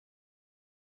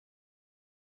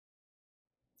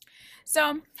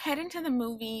So, heading to the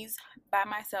movies by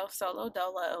myself, solo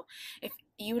dolo. If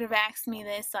you would have asked me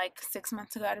this like 6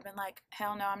 months ago, I'd have been like,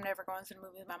 hell no, I'm never going to the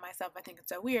movies by myself. I think it's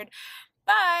so weird.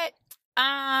 But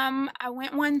I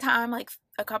went one time like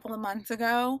a couple of months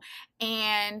ago,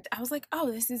 and I was like,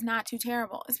 oh, this is not too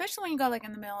terrible, especially when you go like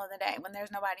in the middle of the day when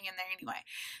there's nobody in there anyway.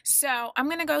 So I'm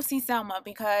gonna go see Selma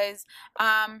because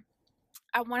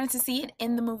I wanted to see it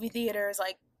in the movie theaters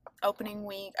like opening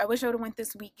week. I wish I would have went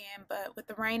this weekend, but with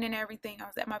the rain and everything, I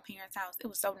was at my parents' house. It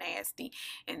was so nasty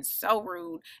and so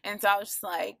rude, and so I was just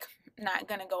like not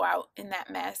gonna go out in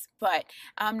that mess. But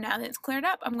now that it's cleared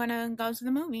up, I'm gonna go to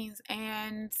the movies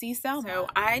and see Selma. So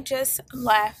I just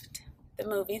left the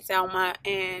movie Selma,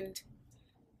 and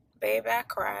babe, I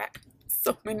cried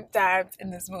so many times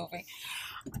in this movie.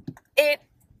 It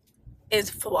is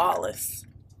flawless.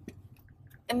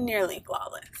 Nearly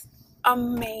flawless.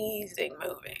 Amazing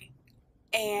movie.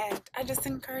 And I just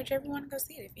encourage everyone to go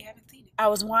see it if you haven't seen it. I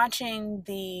was watching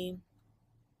the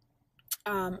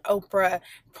Oprah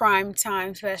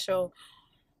primetime special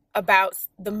about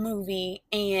the movie,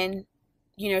 and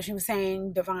she was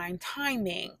saying divine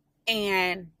timing.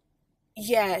 And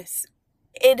yes,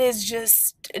 it is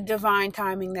just divine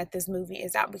timing that this movie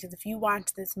is out, because if you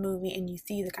watch this movie and you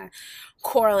see the kind of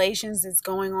correlations that's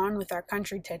going on with our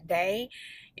country today,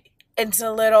 it's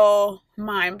a little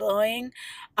mind-blowing,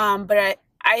 but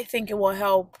I think it will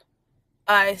help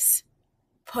us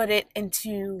put it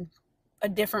into a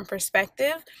different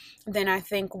perspective than I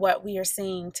think what we are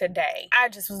seeing today. I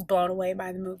just was blown away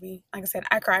by the movie. Like I said,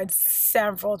 I cried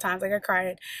several times. Like I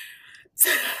cried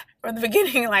from the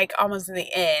beginning, like almost to the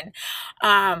end.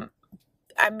 I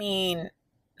mean,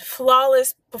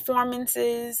 flawless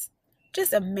performances,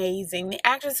 just amazing. The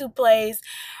actress who plays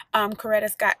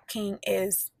Coretta Scott King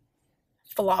is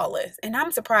flawless, and I'm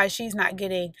surprised she's not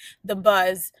getting the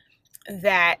buzz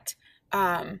that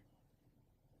I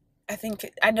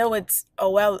know it's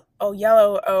it's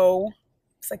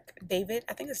like David,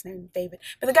 I think his name is David,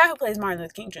 but the guy who plays Martin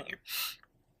Luther King Jr.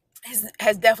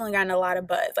 has definitely gotten a lot of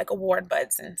buzz, like award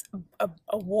buzz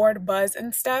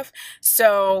and stuff.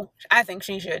 So I think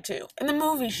she should too, and the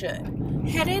movie should.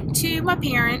 Headed to my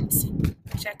parents,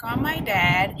 check on my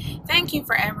dad. Thank you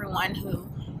for everyone who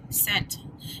sent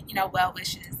well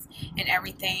wishes and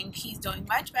everything. He's doing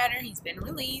much better. He's been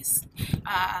released,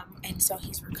 and so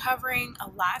he's recovering a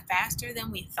lot faster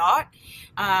than we thought,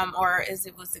 or as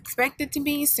it was expected to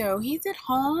be. So he's at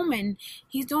home and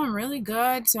he's doing really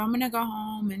good. So I'm gonna go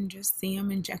home and just see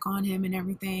him and check on him and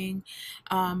everything.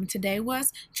 Today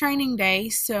was training day,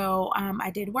 so I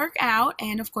did work out,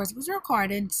 and of course it was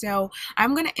recorded, so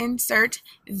I'm gonna insert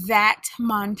that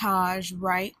montage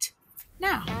right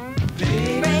now.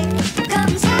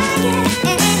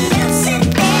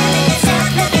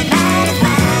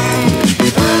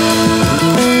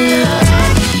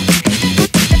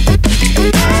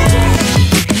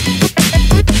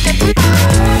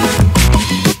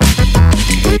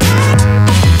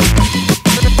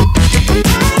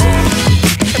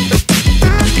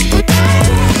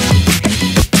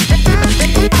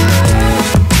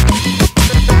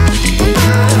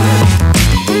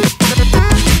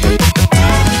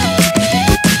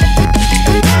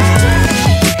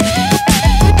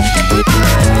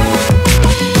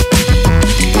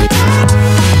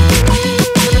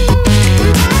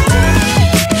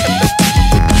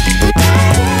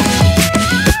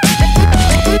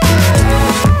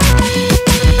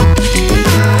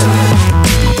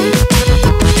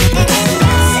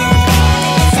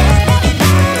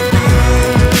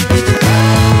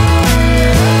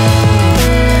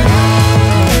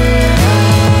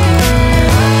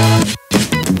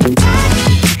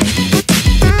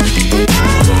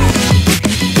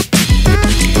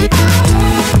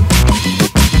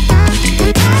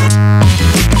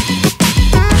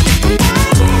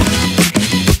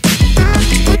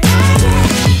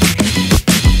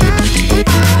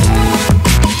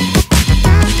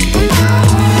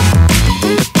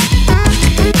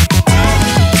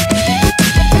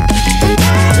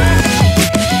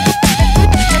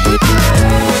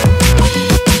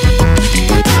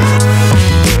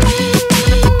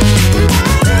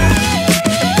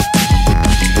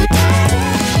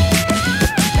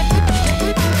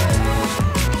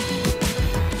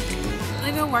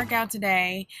 Workout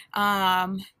today. I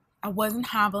wasn't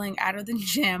hobbling out of the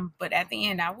gym, but at the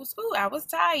end I was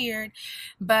tired,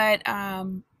 but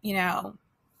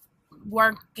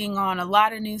working on a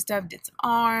lot of new stuff. Did some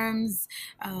arms,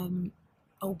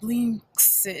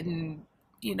 obliques, and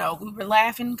you know, we were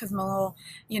laughing because my little,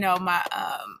 you know, my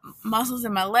muscles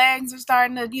in my legs are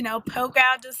starting to, you know, poke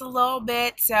out just a little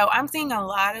bit. So I'm seeing a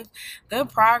lot of good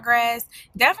progress.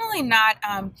 Definitely not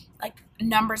like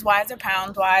numbers wise or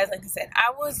pounds wise. Like I said,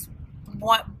 I was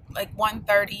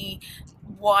 131,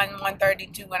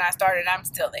 132 when I started. I'm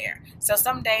still there. So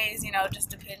some days, you know, just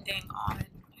depending on,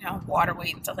 you know, water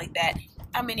weight and stuff like that,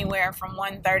 I'm anywhere from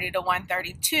 130 to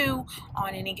 132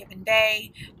 on any given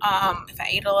day. If I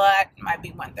ate a lot, it might be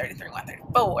 133,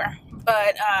 134.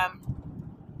 But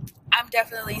I'm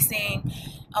definitely seeing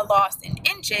a loss in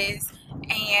inches,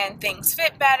 and things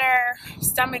fit better,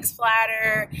 stomach's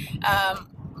flatter,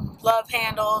 love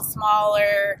handles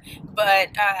smaller. But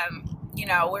you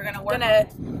know, we're gonna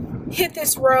hit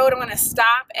this road. I'm gonna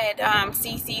stop at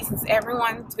CC since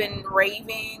everyone's been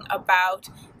raving about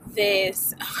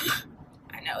this.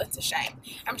 I know, it's a shame.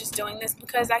 I'm just doing this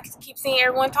because I keep seeing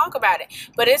everyone talk about it.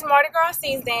 But it's Mardi Gras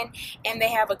season, and they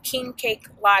have a king cake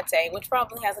latte, which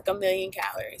probably has like 1,000,000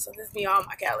 calories. So this will be all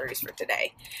my calories for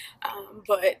today.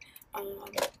 But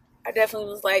I definitely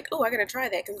was like, oh, I gotta try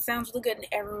that because it sounds really good, and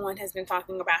everyone has been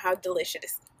talking about how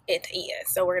delicious it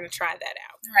is. So we're gonna try that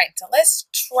out. All right, so let's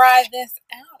try this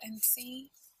out and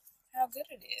see how good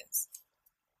it is.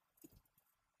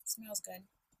 It smells good.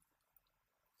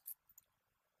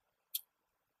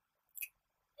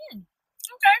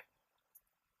 Okay.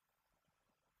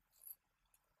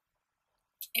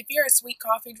 If you're a sweet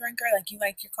coffee drinker, like you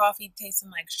like your coffee tasting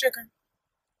like sugar,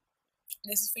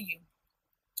 this is for you.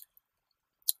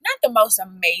 Not the most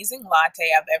amazing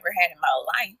latte I've ever had in my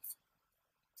life,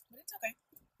 but it's okay.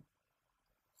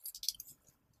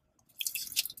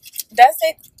 It does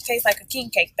taste like a king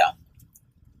cake though.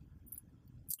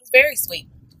 It's very sweet.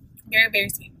 Very, very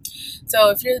sweet. So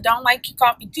if you don't like your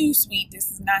coffee too sweet,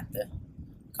 this is not the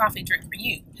coffee drink for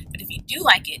you. But if you do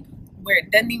like it, where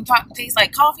it doesn't even taste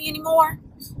like coffee anymore,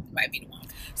 it might be the one.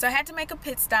 So I had to make a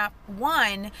pit stop,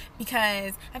 one,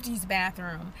 because I have to use the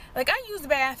bathroom. Like, I used the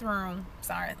bathroom,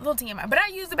 sorry, a little TMI, but I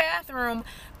used the bathroom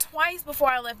twice before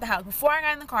I left the house. Before I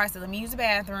got in the car, I said, let me use the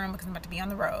bathroom because I'm about to be on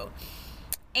the road.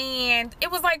 And it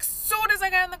was like, soon as I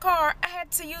got in the car, I had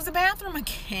to use the bathroom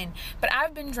again. But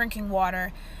I've been drinking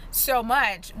water so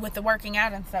much with the working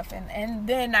out and stuff, and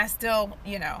then I still,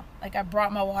 you know, like, I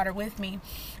brought my water with me,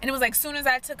 and it was like, soon as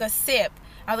I took a sip,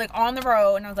 I was like on the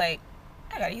road, and I was like,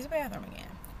 I gotta use the bathroom again.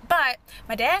 But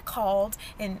my dad called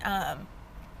and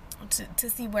to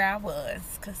see where I was,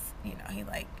 because, you know, he,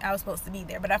 like, I was supposed to be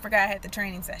there, but I forgot I had the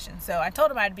training session. So I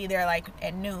told him I'd be there like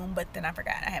at noon, but then I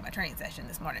forgot I had my training session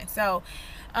this morning. So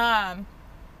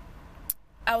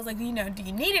I was like, you know, do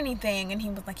you need anything? And he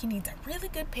was like, he needs a really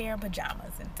good pair of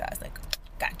pajamas. And so I was like,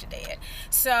 gotcha, Dad.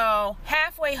 So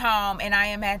halfway home, and I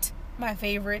am at my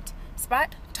favorite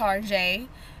spot, Target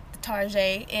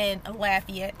in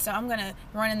Lafayette. So I'm gonna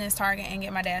run in this Target and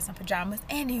get my dad some pajamas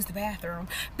and use the bathroom,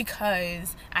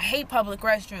 because I hate public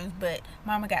restrooms, but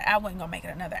Mama got, I wasn't gonna make it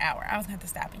another hour. I was gonna have to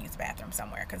stop and use the bathroom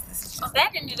somewhere, because this is just... So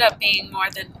that ended up being more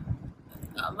than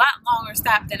a lot longer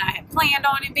stop than I had planned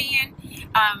on it being,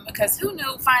 because who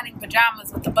knew finding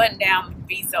pajamas with the button down would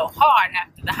be so hard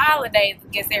after the holidays. I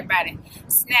guess everybody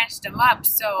snatched them up,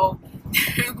 so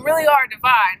really hard to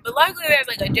find. But luckily there's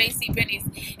like a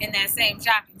JCPenney's in that same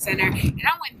shopping center, and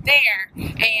I went there,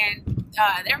 and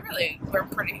they really were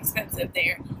pretty expensive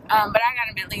there, but I got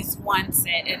them at least one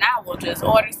set, and I will just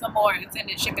order some more and send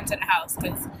it, ship it to the house,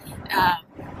 because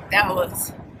that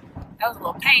was a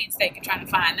little painstaking trying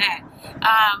to find that.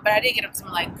 But I did get him some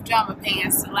like pajama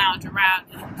pants to lounge around,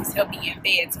 because he'll be in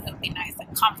bed, so he'll be nice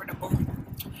and comfortable.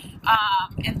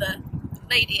 And the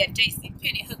lady at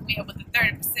JCPenney hooked me up with a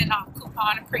 30% off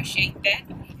coupon. Appreciate that.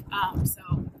 So,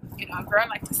 you know, a girl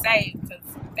like to save, because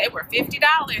they were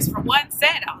 $50 for one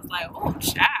set. I was like, oh,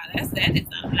 child, that is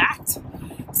a lot.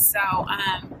 So,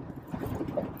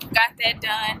 got that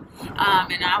done,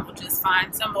 and I will just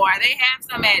find some more. They have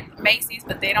some at Macy's,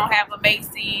 but they don't have a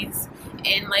Macy's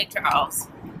in Lake Charles,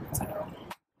 so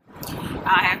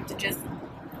I have to just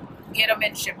get them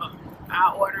and ship them.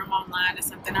 I'll order them online or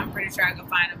something. I'm pretty sure I can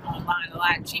find them online a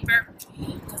lot cheaper,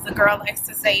 because the girl likes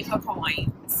to save her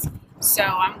coins. So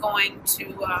I'm going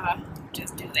to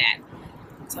just do that.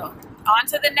 So on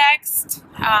to the next.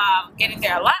 Getting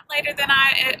there a lot later than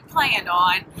I had planned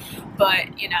on,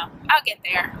 but, you know, I'll get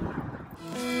there.